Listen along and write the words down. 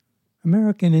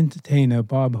American entertainer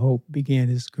Bob Hope began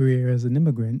his career as an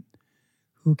immigrant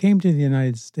who came to the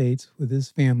United States with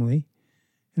his family,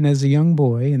 and as a young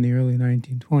boy in the early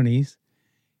 1920s,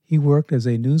 he worked as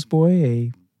a newsboy,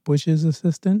 a butcher's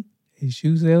assistant, a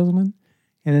shoe salesman,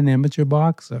 and an amateur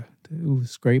boxer to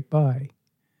scrape by.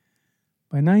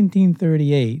 By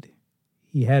 1938,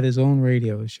 he had his own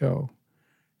radio show.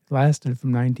 It lasted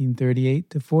from 1938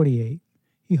 to 48.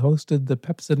 He hosted the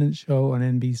Pepsodent Show on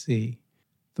NBC.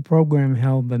 The program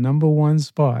held the number one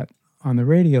spot on the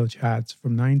radio charts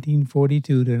from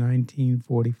 1942 to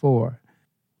 1944.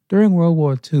 During World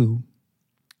War II,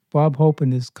 Bob Hope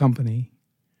and his company,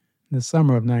 in the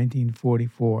summer of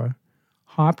 1944,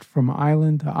 hopped from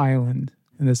island to island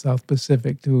in the South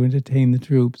Pacific to entertain the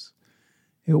troops.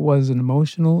 It was an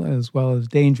emotional as well as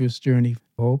dangerous journey for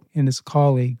Hope, and his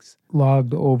colleagues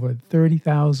logged over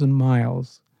 30,000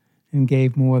 miles and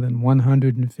gave more than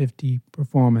 150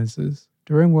 performances.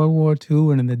 During World War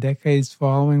II and in the decades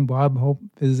following, Bob Hope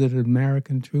visited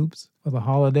American troops for the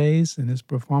holidays, and his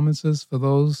performances for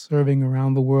those serving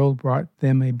around the world brought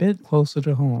them a bit closer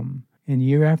to home. And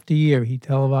year after year, he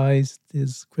televised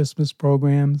his Christmas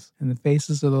programs, and the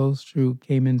faces of those troops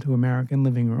came into American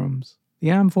living rooms.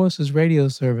 The Armed Forces Radio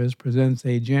Service presents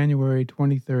a January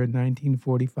 23,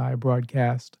 1945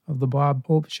 broadcast of the Bob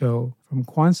Hope Show from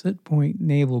Quonset Point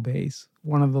Naval Base,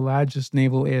 one of the largest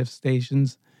naval air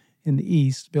stations in the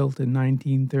East, built in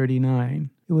 1939.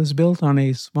 It was built on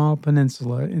a small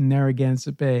peninsula in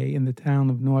Narragansett Bay in the town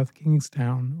of North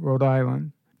Kingstown, Rhode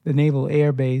Island. The Naval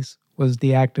Air Base was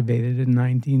deactivated in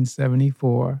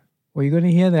 1974. Well, you're going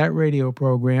to hear that radio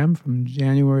program from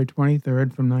January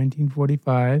 23rd from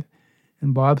 1945,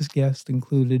 and Bob's guests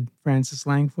included Francis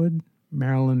Langford,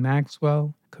 Marilyn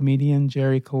Maxwell, comedian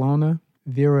Jerry Colonna,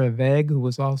 Vera Veg, who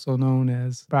was also known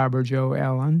as Barbara Jo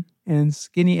Allen, and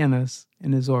Skinny Ennis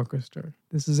and his orchestra.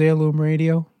 This is Heirloom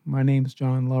Radio. My name's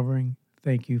John Lovering.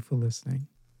 Thank you for listening.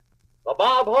 The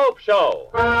Bob Hope Show.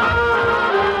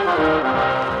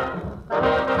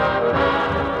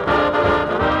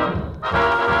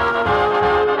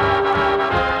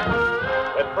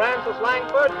 With Francis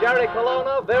Langford, Jerry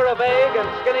Colonna, Vera Vague, and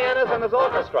Skinny Ennis and his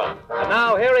orchestra. And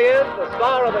now here he is, the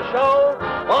star of the show,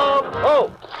 Bob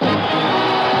Hope.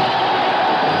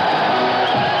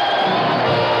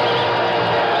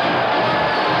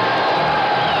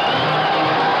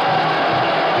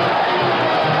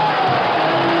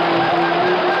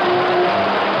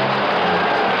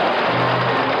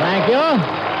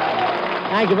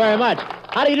 Thank you very much.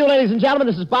 How do you do, ladies and gentlemen?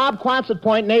 This is Bob, Quonset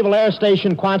Point Naval Air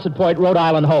Station, Quonset Point, Rhode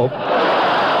Island, Hope.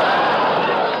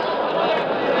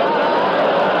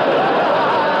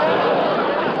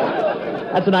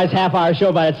 That's a nice half-hour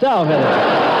show by itself, isn't it?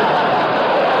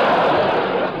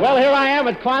 Well, here I am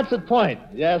at Quonset Point.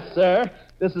 Yes, sir.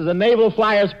 This is a naval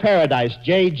flyer's paradise,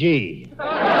 JG.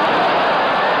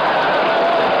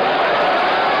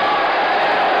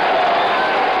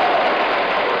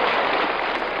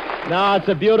 No, it's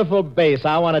a beautiful base,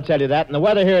 I want to tell you that. And the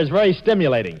weather here is very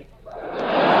stimulating.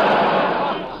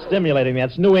 Stimulating,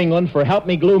 that's New England for help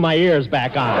me glue my ears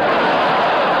back on.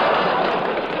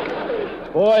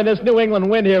 Boy, this New England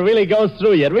wind here really goes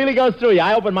through you. It really goes through you.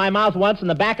 I opened my mouth once and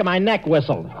the back of my neck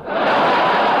whistled.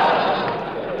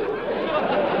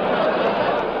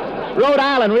 Rhode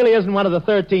Island really isn't one of the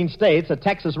 13 states. A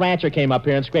Texas rancher came up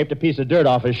here and scraped a piece of dirt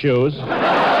off his shoes.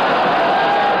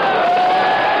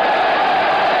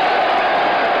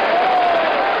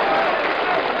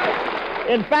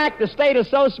 In fact, the state is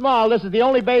so small, this is the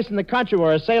only base in the country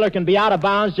where a sailor can be out of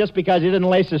bounds just because he didn't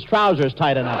lace his trousers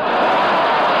tight enough.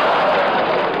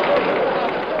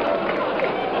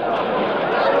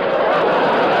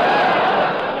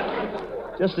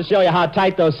 Just to show you how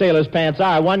tight those sailors' pants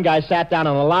are, one guy sat down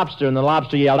on a lobster, and the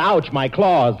lobster yelled, "Ouch, my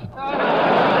claws."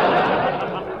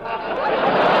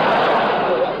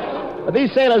 But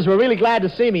these sailors were really glad to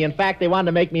see me. In fact, they wanted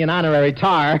to make me an honorary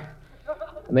tar.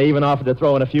 And they even offered to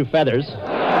throw in a few feathers.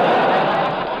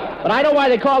 But I know why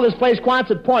they call this place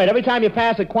Quonset Point. Every time you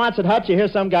pass a Quonset hut, you hear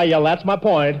some guy yell, "That's my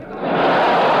point."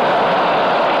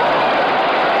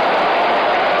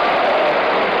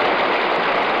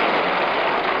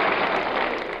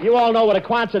 You all know what a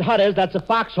Quonset hut is. That's a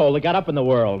foxhole that got up in the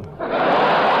world.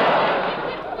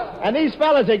 And these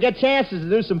fellas, they get chances to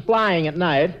do some flying at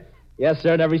night. Yes,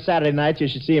 sir, and every Saturday night you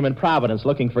should see them in Providence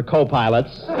looking for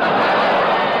co-pilots.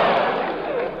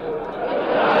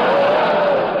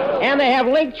 And they have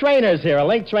link trainers here. A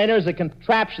link trainer is a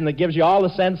contraption that gives you all the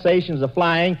sensations of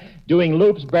flying, doing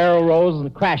loops, barrel rolls,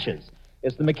 and crashes.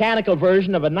 It's the mechanical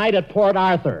version of a night at Port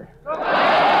Arthur.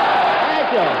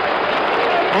 Thank you.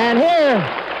 And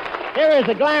Here is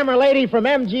a glamour lady from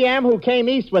MGM who came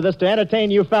east with us to entertain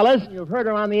you fellas. You've heard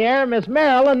her on the air, Miss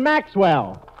Marilyn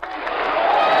Maxwell.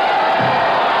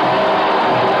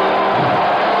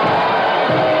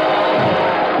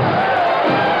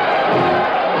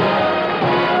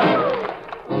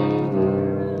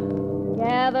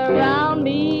 Gather round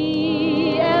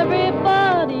me,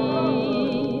 everybody.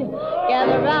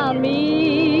 Gather round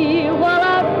me while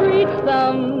I preach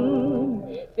some.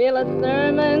 Feel a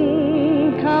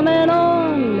sermon coming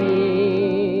on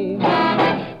me.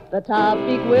 The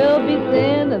topic will be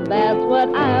sin, and that's what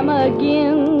I'm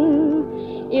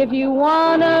again. If you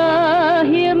wanna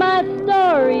hear my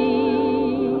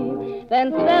story,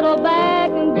 then settle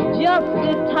back and just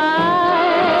sit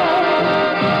tight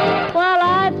while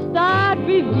I start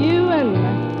reviewing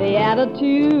the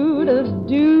attitude of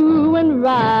doing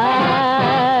right.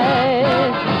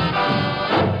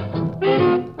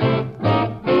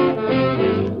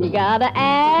 You gotta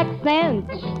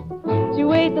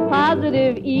accentuate the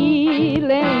positive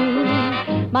ealing,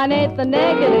 minate the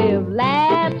negative,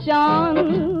 latch on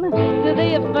to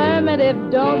the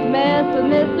affirmative, don't mess with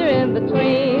Mr.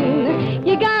 In-Between.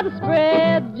 You gotta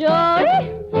spread joy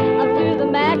up to the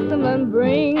maximum,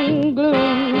 bring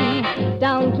gloom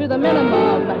down to the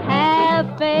minimum,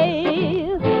 have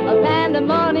faith, a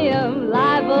pandemonium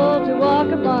liable to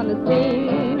walk upon the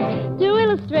scene. To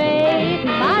illustrate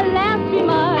my last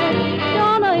remark,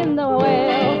 Donna in the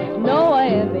well, Noah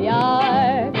in the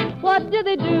ark. What do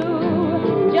they do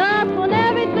just when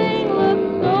everything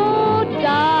looks so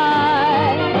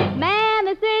dark? Man,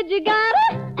 they said you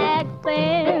gotta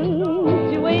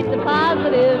accentuate the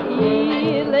positive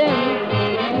healing,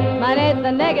 minate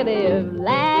the negative,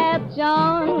 latch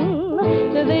on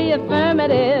to the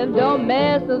affirmative, don't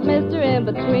mess with Mr.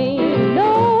 In-Between.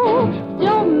 No,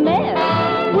 don't mess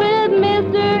with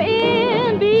Mr. In-Between.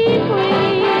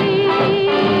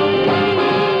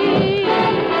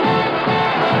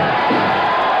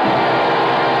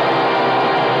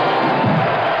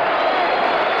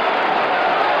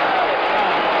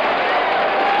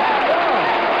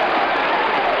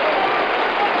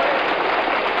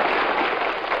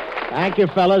 Thank you,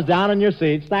 fellas. Down in your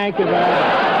seats. Thank you very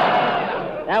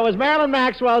much. That was Marilyn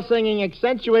Maxwell singing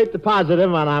Accentuate the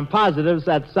Positive, and I'm positive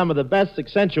that's some of the best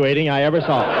accentuating I ever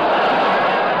saw.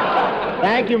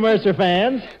 Thank you, Mercer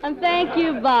fans. And thank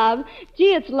you, Bob.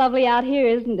 Gee, it's lovely out here,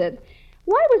 isn't it?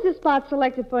 Why was this spot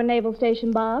selected for a naval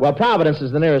station, Bob? Well, Providence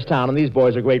is the nearest town, and these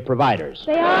boys are great providers.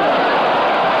 They are?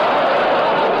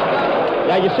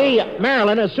 Yeah, you see,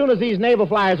 Marilyn, as soon as these naval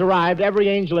flyers arrived, every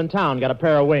angel in town got a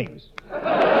pair of wings.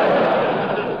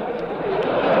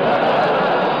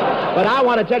 But I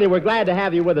want to tell you, we're glad to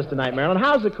have you with us tonight, Marilyn.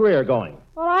 How's the career going?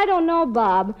 Well, I don't know,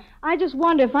 Bob. I just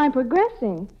wonder if I'm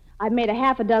progressing. I've made a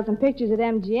half a dozen pictures at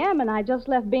MGM, and I just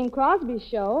left Bing Crosby's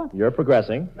show. You're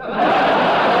progressing.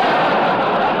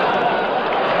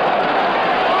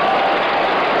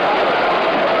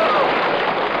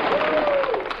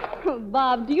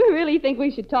 Bob, do you really think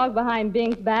we should talk behind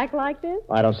Bing's back like this?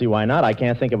 I don't see why not. I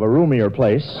can't think of a roomier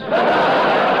place.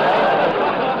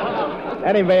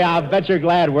 Anyway, I'll bet you're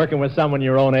glad working with someone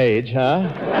your own age, huh?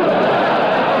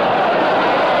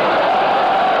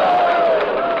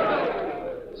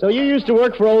 So you used to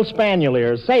work for old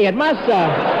Spanieliers. Say, it must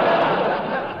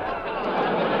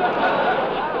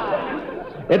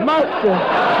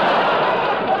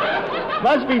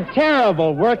be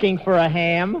terrible working for a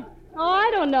ham. Oh,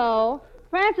 I don't know.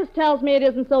 Francis tells me it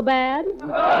isn't so bad.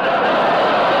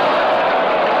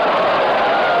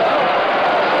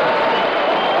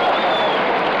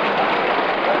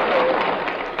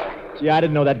 Gee, I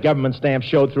didn't know that government stamp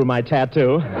showed through my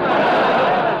tattoo.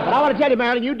 But I want to tell you,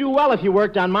 Marilyn, you'd do well if you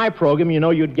worked on my program. You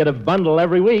know you'd get a bundle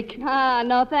every week. Ah,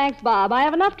 no thanks, Bob. I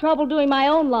have enough trouble doing my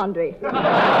own laundry. Well,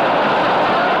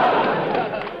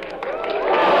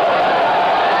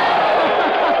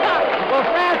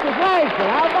 Francis Langston,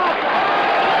 how about that?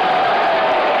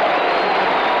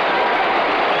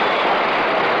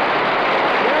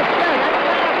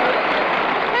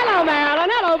 Hello, Marilyn.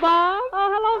 Hello, Bob. Oh,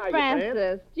 hello, Hi,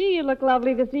 Francis. Gee, you look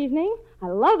lovely this evening. I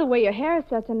love the way your hair is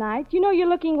set tonight. You know you're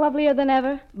looking lovelier than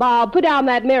ever. Bob, put down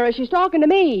that mirror. She's talking to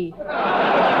me.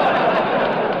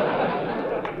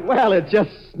 Well, it's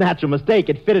just natural mistake.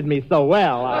 It fitted me so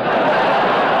well.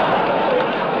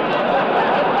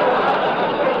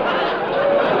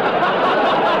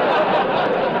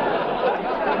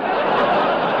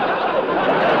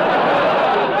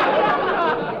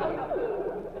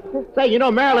 Say, you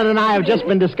know, Marilyn and I have just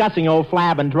been discussing old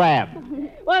Flab and Drab.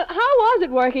 Well, how was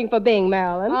it working for Bing,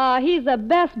 Marilyn? He's the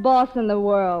best boss in the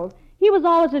world. He was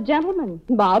always a gentleman.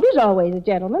 Bob is always a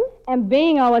gentleman. And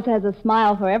Bing always has a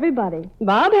smile for everybody.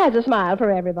 Bob has a smile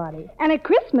for everybody. And at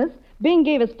Christmas, Bing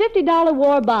gave us $50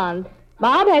 war bonds.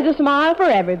 Bob has a smile for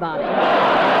everybody.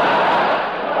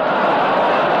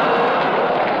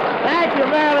 Thank you,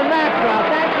 Marilyn Maxwell.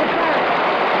 Thank you, sir.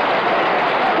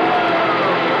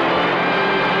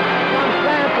 From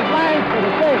Francis Langford,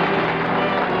 the king.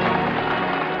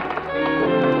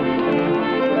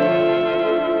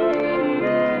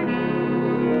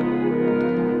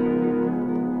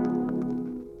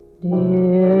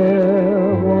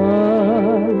 Dear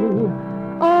one,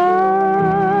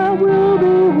 I will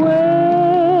be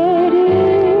waiting,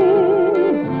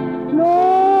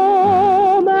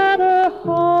 no matter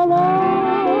how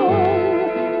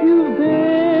long you've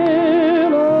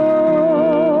been away.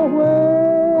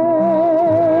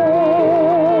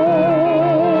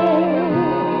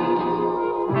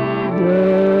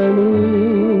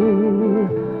 Yearning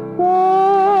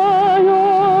for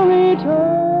your returning,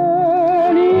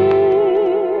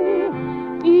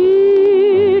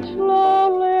 each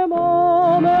lonely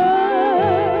moment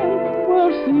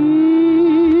will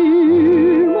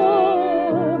seem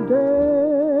a day.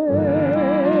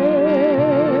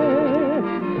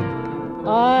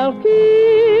 I'll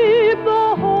keep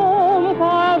the home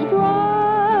fires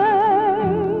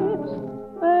bright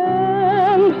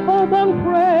and hope and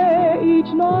pray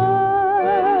each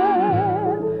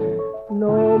night.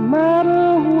 No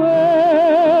matter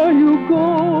where you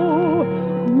go,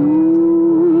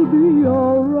 you'll be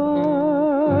all right.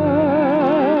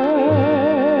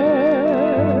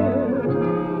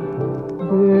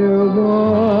 Dear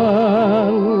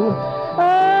one,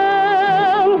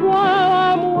 and while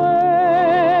I'm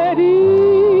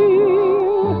waiting,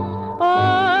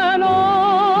 I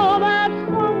know that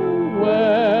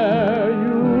somewhere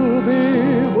you'll be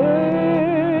waiting too.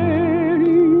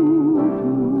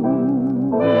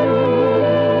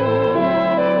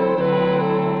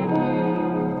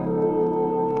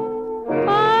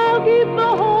 I'll keep the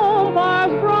home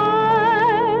fires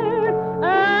bright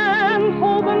and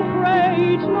hope and pray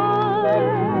each night.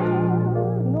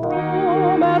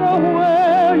 No matter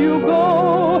where you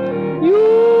go,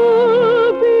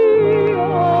 you'll be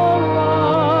all right.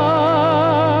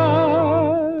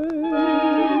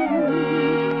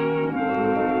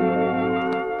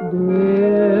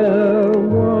 Dear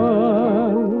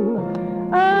one,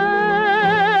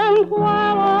 and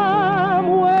while I'm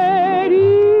waiting,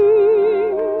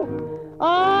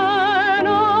 I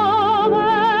know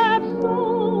that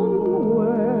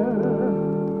somewhere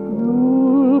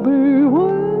you'll be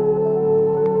waiting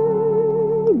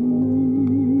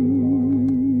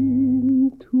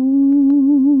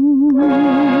too.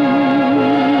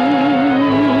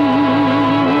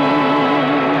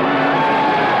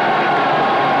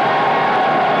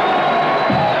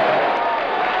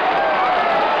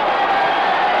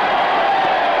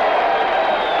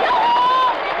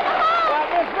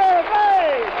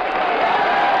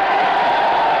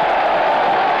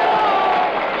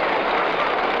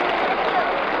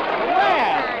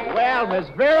 Well, Miss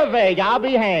Vera Vague, I'll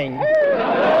be hanged. Well,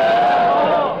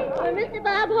 Mr.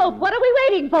 Bob Hope, what are we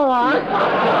waiting for? Oh,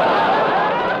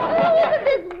 isn't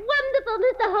this wonderful,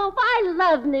 Mr. Hope? I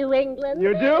love New England.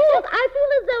 You do? Yes, I feel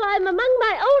as though I'm among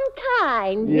my own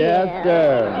kind. Yes, here.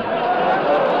 sir.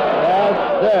 Yes,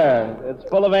 sir. It's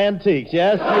full of antiques,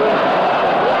 yes?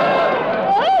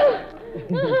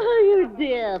 Oh, you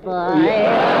dear boy.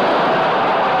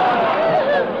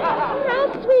 How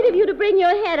sweet of you to bring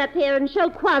your head up here and show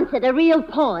Quonset a real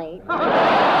point. But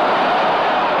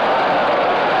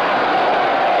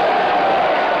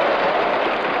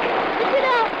you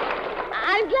know,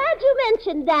 I'm glad you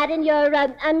mentioned that in your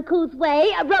uncouth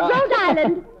way.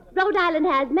 Rhode Island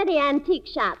has many antique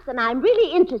shops, and I'm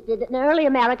really interested in early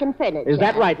American furniture. Is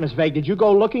that right, Miss Vague? Did you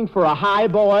go looking for a high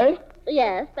boy?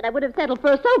 Yes, but I would have settled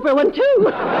for a sofa one,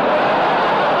 too.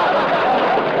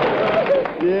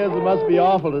 Yes, it must be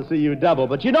awful to see you double.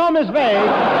 But you know, Miss Vague,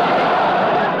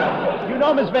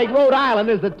 Rhode Island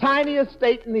is the tiniest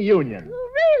state in the Union.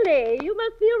 Really? You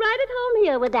must feel right at home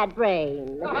here with that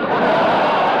brain.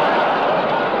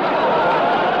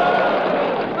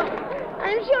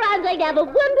 I'm sure I'm going to have a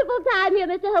wonderful time here,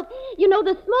 Mr. Hope. You know,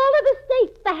 the smaller the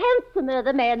state, the handsomer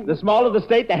the men. The smaller the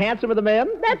state, the handsomer the men?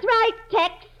 That's right,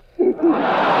 Tex.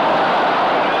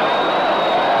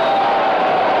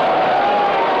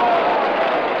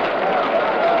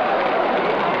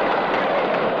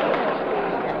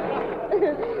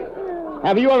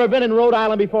 Have you ever been in Rhode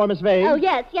Island before, Miss Vague? Oh,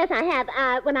 yes, I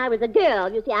have. When I was a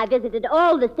girl, you see, I visited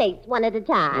all the states one at a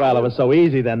time. Well, it was so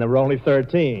easy then. There were only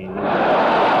 13.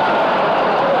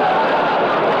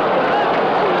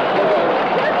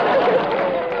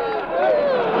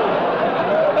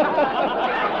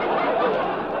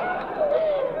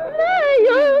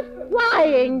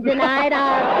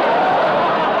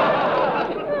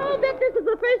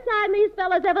 first time these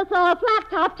fellas ever saw a flat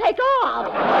top take off.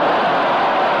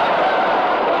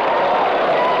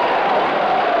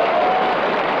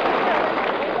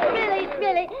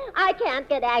 Really, I can't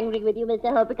get angry with you,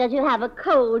 Mr. Hope, because you have a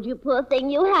cold, you poor thing.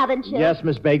 You haven't you? Yes,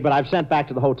 Miss Bigg, but I've sent back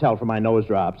to the hotel for my nose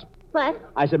drops. What?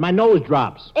 I said my nose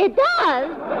drops. It does?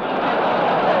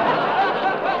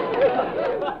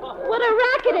 What a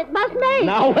racket it must make.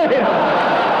 Now, wait a minute.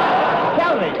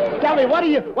 Tell me, what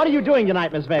are you doing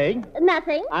tonight, Miss Vague?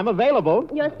 Nothing. I'm available.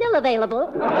 You're still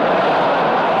available.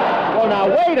 Oh, now,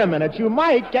 wait a minute. You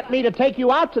might get me to take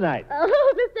you out tonight.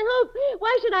 Oh, Mr. Hope,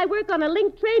 why should I work on a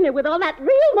link trainer with all that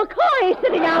real McCoy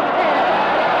sitting out there?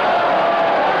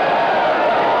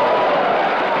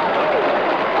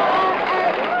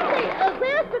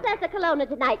 Where's Professor Colonna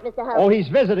tonight, Mr. Hope? Oh, he's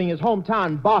visiting his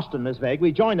hometown, Boston, Miss Vague.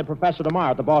 We join the professor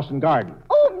tomorrow at the Boston Garden.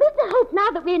 Oh, Mr. Hope, now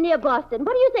that we're near Boston,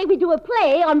 what do you say we do a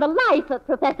play on the life of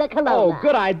Professor Colonna? Oh,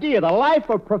 good idea. The life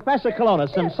of Professor Colonna.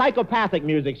 Some psychopathic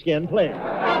music, Skin, please.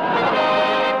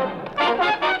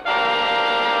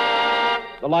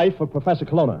 The life of Professor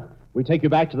Colonna. We take you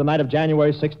back to the night of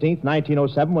January 16th,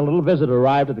 1907, when a little visitor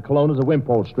arrived at the Colonnas of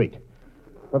Wimpole Street.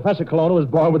 Professor Colonna was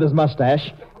born with his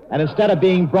mustache, and instead of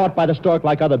being brought by the stork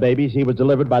like other babies, he was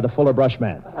delivered by the Fuller Brush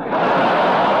Man.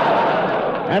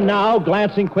 And now,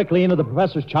 glancing quickly into the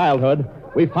professor's childhood,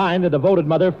 we find the devoted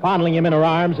mother fondling him in her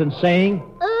arms and saying,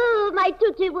 "Oh, my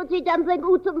tootsie-wootsy dumpling,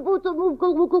 ootsum bootsum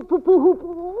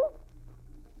poo-poo-hoo-poo."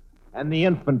 And the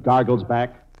infant gargles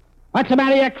back, "What's the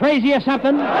matter, you crazy or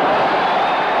something?"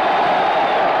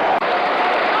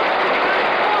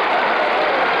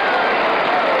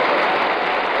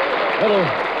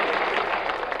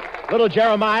 Little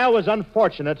Jeremiah was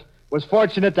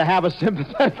fortunate to have a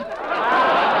sympathetic...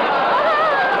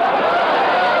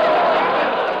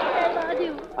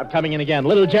 I'm coming in again.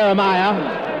 Little Jeremiah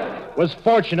was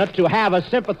fortunate to have a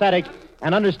sympathetic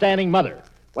and understanding mother.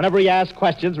 Whenever he asked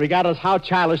questions, regardless how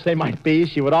childish they might be,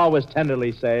 she would always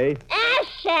tenderly say,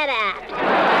 Shut up.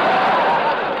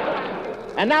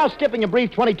 And now, skipping a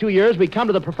brief 22 years, we come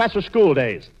to the professor's school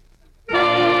days.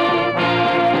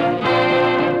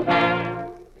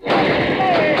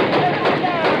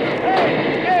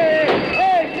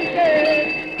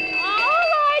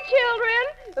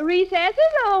 Recess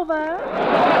is over.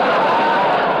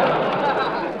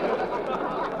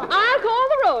 I'll call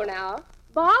the roll now.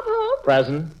 Bob Hope.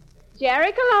 Present.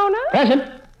 Jerry Colonna. Present.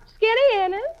 Skinny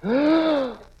Ennis.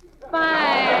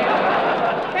 Fine.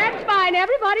 That's fine.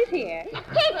 Everybody's here.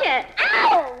 Teacher!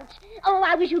 Ouch! Oh,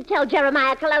 I wish you'd tell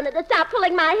Jeremiah Colonna to stop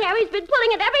pulling my hair. He's been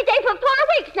pulling it every day for 4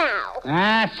 weeks now.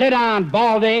 Sit down,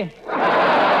 Baldy.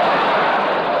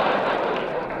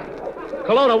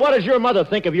 Colonna, what does your mother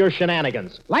think of your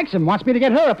shenanigans? Likes him. Wants me to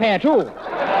get her a pair, too.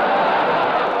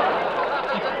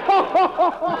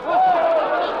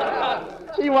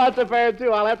 She wants a pair,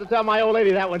 too. I'll have to tell my old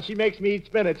lady that when she makes me eat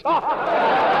spinach. Robert,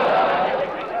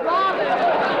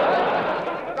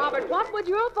 what would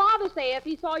your father say if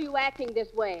he saw you acting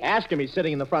this way? Ask him. He's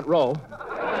sitting in the front row. Now,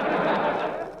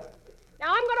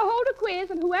 I'm going to hold a quiz,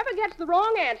 and whoever gets the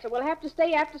wrong answer will have to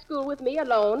stay after school with me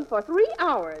alone for 3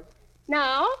 hours.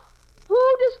 Now... who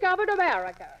discovered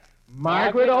America?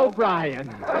 Margaret O'Brien.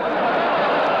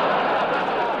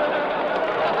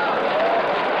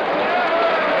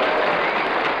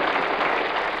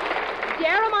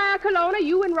 Jeremiah Colonna,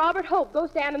 you and Robert Hope go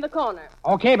stand in the corner.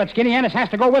 Okay, but Skinny Ennis has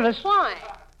to go with us. Why?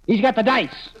 He's got the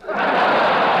dice.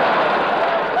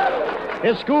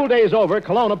 His school day's over.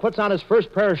 Colonna puts on his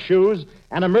first pair of shoes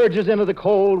and emerges into the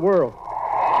cold world.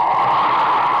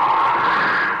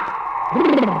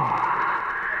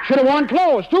 Should have worn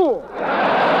clothes, too.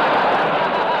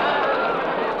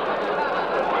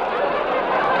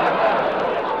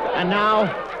 And now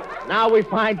we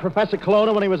find Professor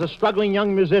Colonna when he was a struggling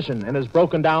young musician in his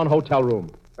broken-down hotel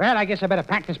room. Well, I guess I better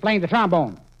practice playing the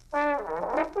trombone.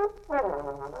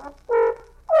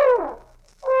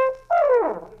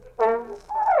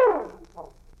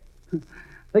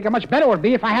 Think how much better it would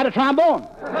be if I had a trombone.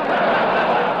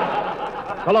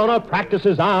 Colonna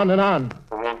practices on and on.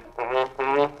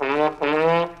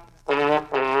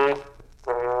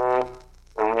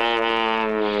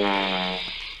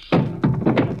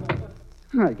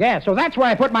 Yeah, so that's where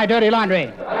I put my dirty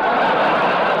laundry.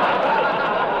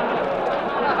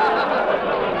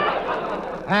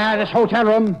 This hotel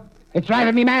room, it's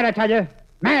driving me mad, I tell you.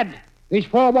 Mad. These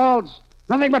 4 walls,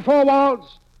 nothing but 4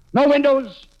 walls. No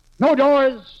windows, no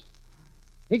doors.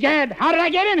 Egad, how did I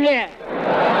get in here?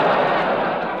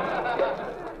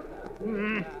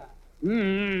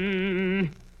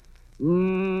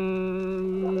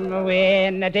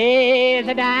 When the days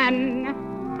are done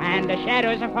and the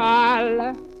shadows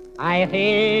fall, I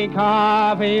think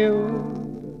of you.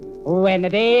 When the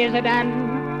days are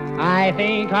done, I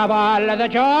think of all the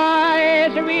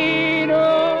joys we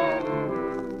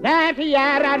know. That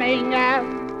you're running,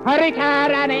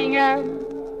 returning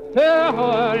to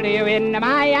hold you in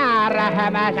my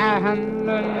arms.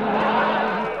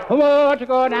 Won't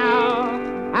go now,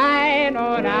 I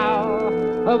know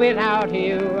now, without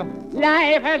you,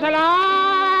 life is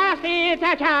lost its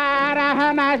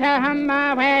charm.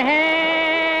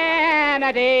 When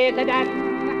the days are done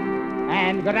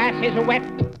and grass is wet,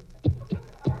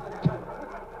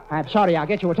 I'm sorry, I'll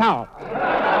get you a towel.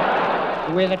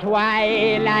 With the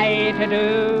twilight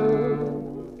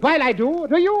do. Twilight do?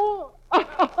 Do you?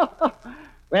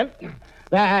 Well,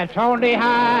 that only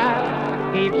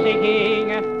heart keeps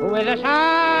sinking with the sun.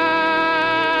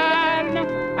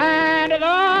 And though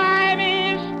I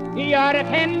miss your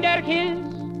tender kiss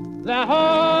the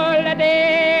whole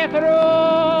day through,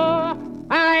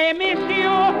 I miss you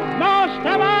most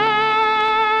of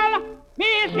all.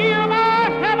 Miss you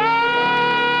most of all.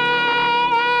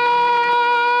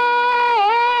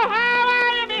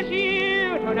 Miss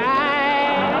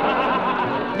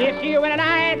you when the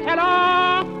nights are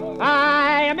long.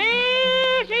 I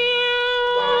miss you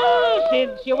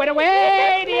since you went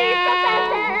away,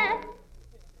 dear.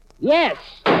 Yes.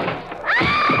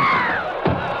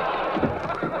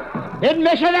 Didn't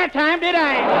miss her that time, did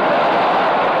I?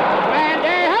 When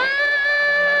they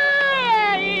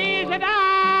is a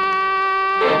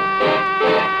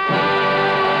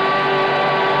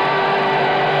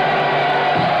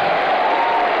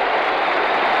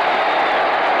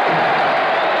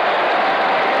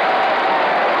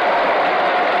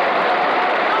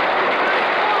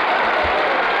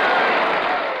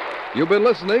You've been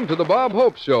listening to The Bob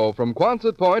Hope Show from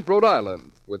Quonset Point, Rhode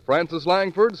Island, with Francis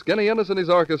Langford, Skinny Ennis and his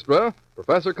orchestra,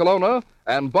 Professor Colonna,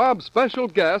 and Bob's special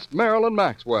guest, Marilyn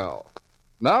Maxwell.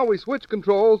 Now we switch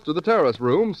controls to the terrace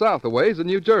room south of ways in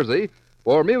New Jersey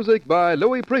for music by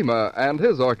Louis Prima and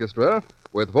his orchestra,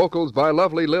 with vocals by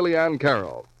lovely Lillian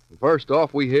Carroll. First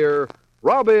off, we hear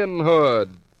Robin Hood.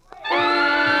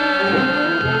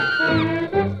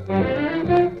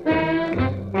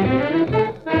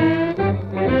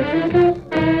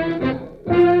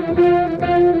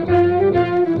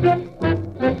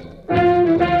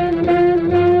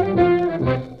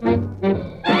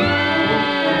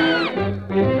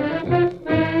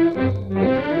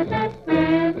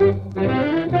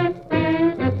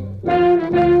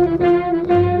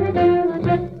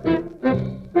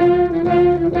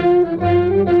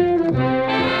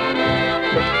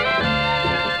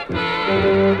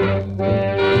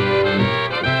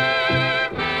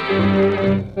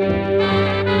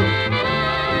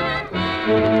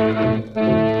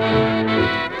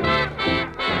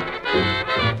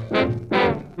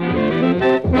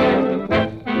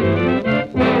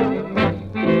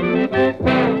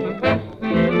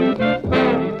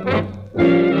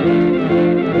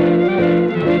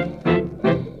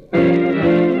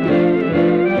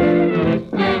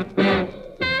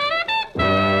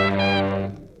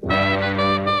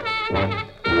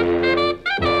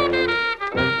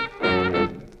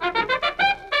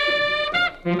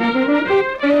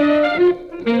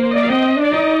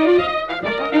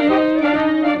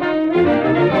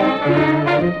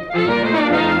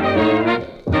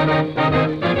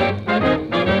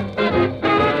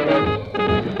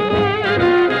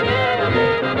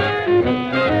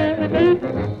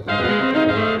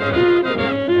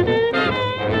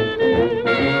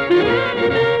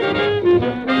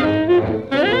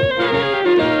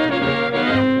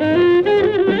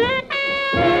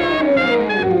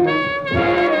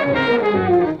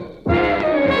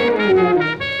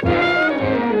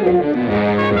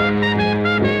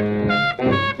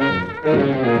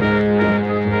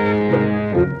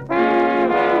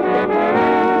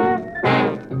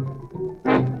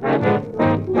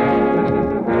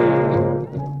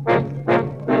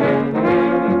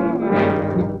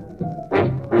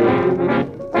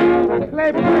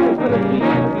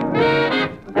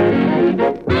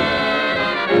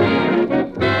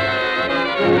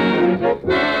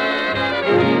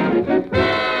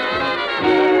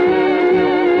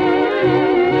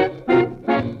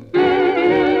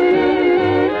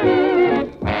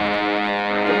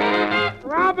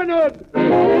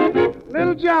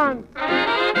 Little John,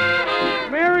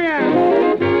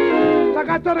 Marianne,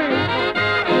 Zagatari.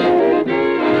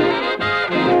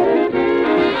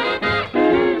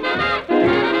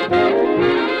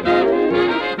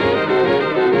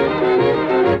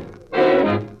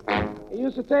 He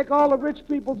used to take all the rich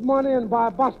people's money and buy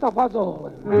Basta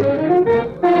Fazol.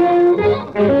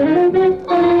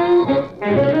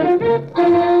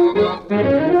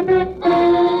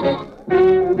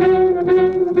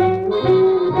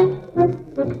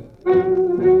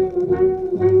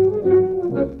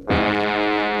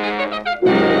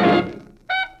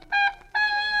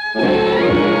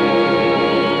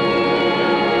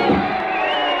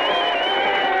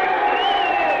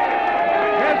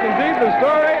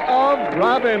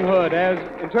 Robin Hood, as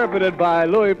interpreted by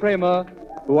Louis Prima,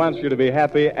 who wants you to be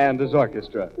happy, and his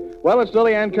orchestra. Well, it's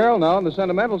Lily Ann Carroll now on the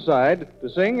sentimental side to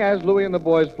sing as Louis and the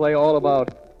boys play all about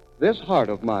This Heart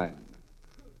of Mine.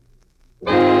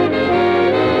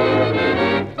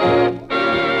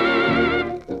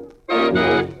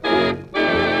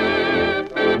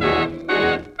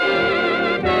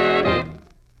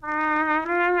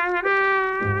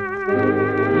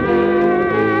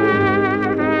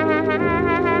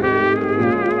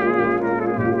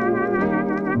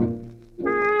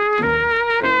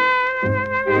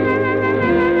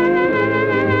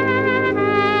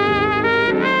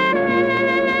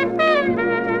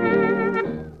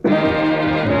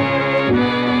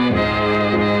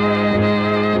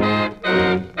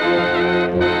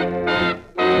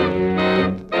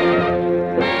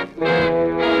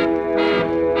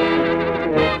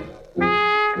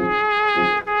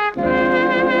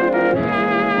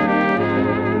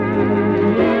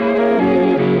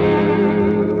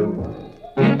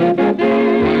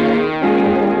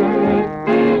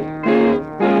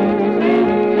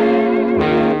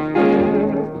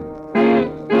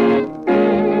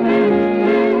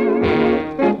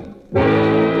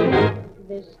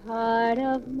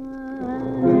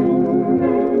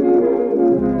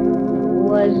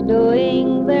 Was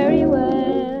doing very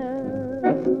well.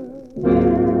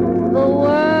 The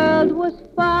world was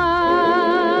fine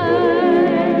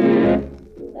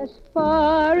as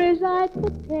far as I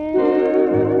could tell.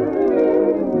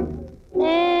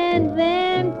 And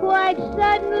then quite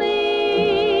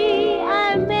suddenly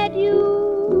I met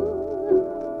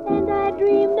you, and I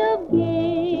dreamed of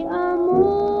gay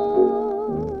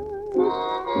amours.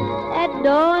 At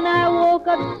dawn I woke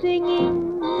up singing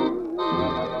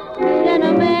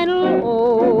sentimental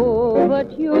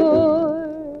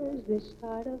overtures. This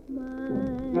heart of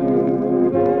mine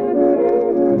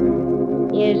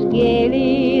is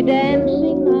gaily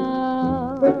dancing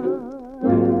now.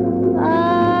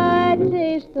 I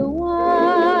taste the wine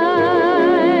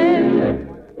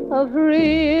of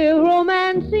real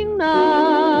romancing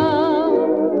now.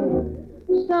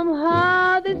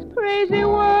 Somehow this crazy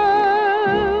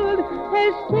world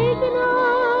has taken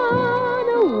on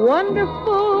a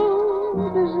wonderful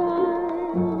design.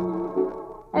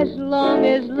 As long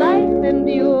as life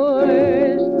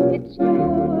endures, it's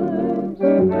yours,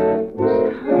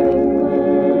 this heart of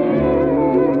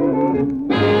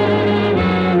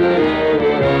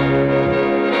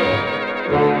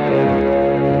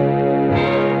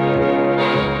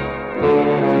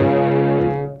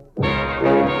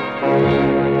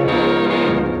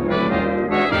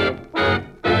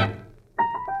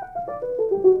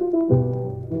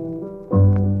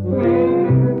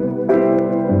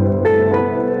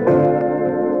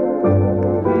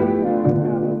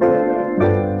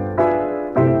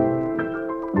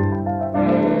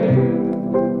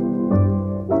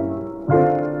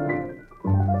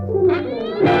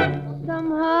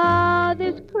Somehow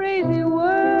this crazy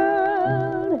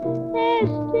world has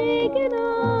taken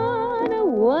on a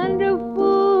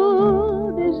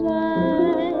wonderful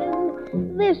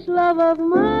design. This love of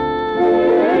mine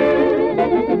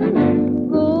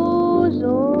goes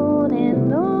on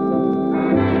and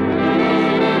on.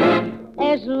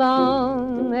 As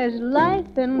long as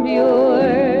life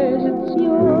endures, it's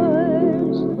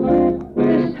yours,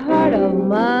 this heart of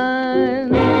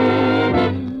mine.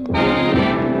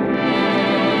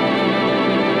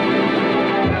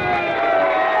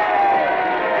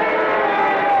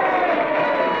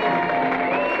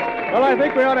 Well, I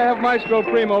think we ought to have Maestro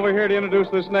Primo over here to introduce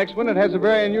this next one. It has a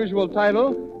very unusual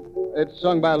title. It's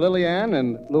sung by Lily Ann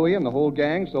and Louie and the whole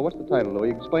gang. So what's the title,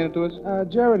 Louie? Explain it to us.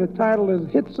 Jerry, the title is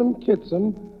Hitsum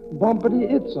Kitsum,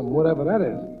 Bumpity Itsum, whatever that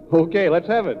is. Okay, let's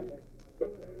have it.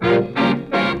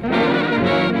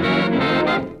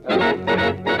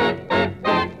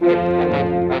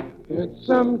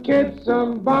 Hitsum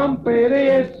Kitsum, Bumpity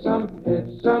Itsum,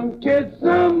 Hitsum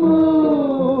Kitsum,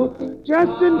 ooh.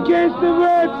 Just in case the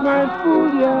words might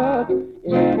fool ya,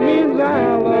 it means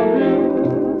I love you.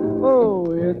 Oh,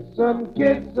 Hitsum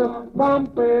Kitsum,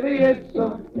 Bumpity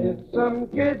Itsum, Hitsum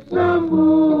Kitsum,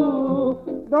 ooh.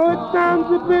 Though it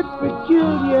sounds a bit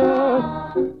peculiar,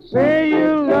 say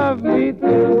you love me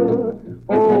too.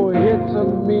 Oh,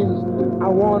 Hitsum means I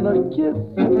wanna kiss.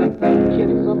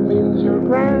 Kitsum means you're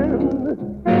grand.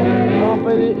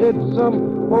 Bumpity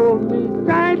Itsum, hold me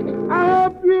tight. I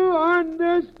hope you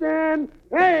understand.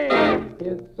 Hey,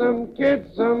 Hitsum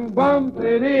Kitsum,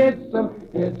 Bumpity Itsum,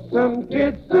 Hitsum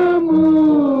Kitsum,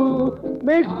 ooh.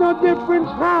 Makes no difference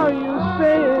how you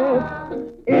say it.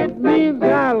 It means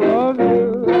I love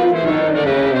you.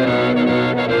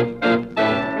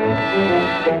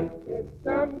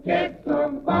 Hitsum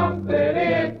Kitsum,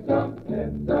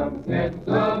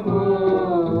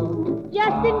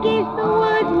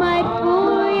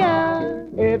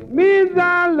 It means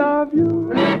I love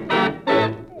you.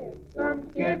 Some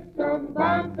kids, some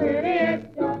bump it is.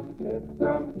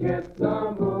 Some kids,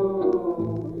 some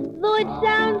ooh. Though it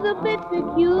sounds a bit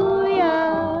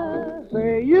peculiar,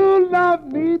 Say you love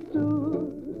me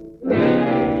too.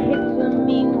 it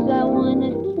means I wanna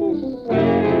kiss.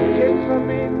 Kids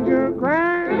means you're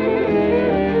grand.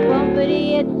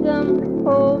 Bumpity, it's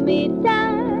hold me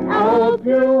tight. I hope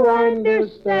you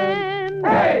understand.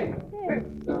 Hey!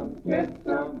 Some kids,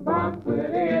 some bump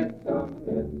it is.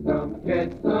 Some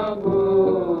kids, some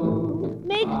ooh.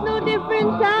 Makes no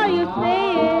difference how you say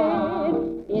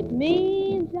it. It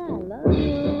means I love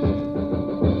you.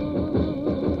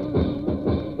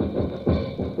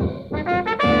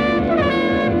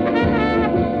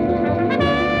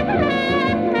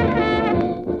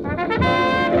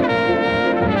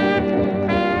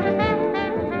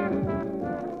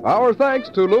 Our thanks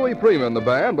to Louis Prima and the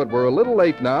band, but we're a little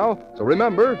late now. So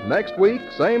remember, next week,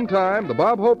 same time, the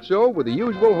Bob Hope Show with the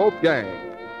usual Hope Gang.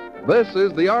 This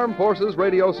is the Armed Forces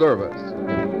Radio Service.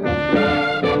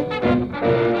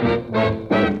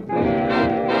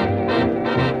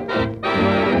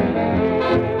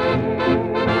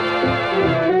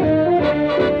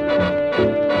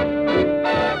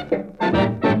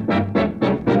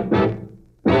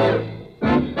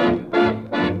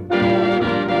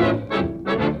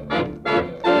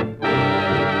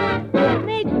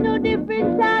 Makes no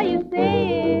difference how you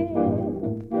say it.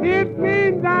 It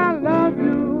means I love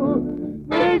you.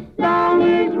 This song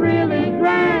is really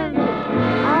grand.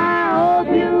 I hope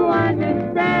you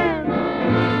understand.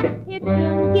 It's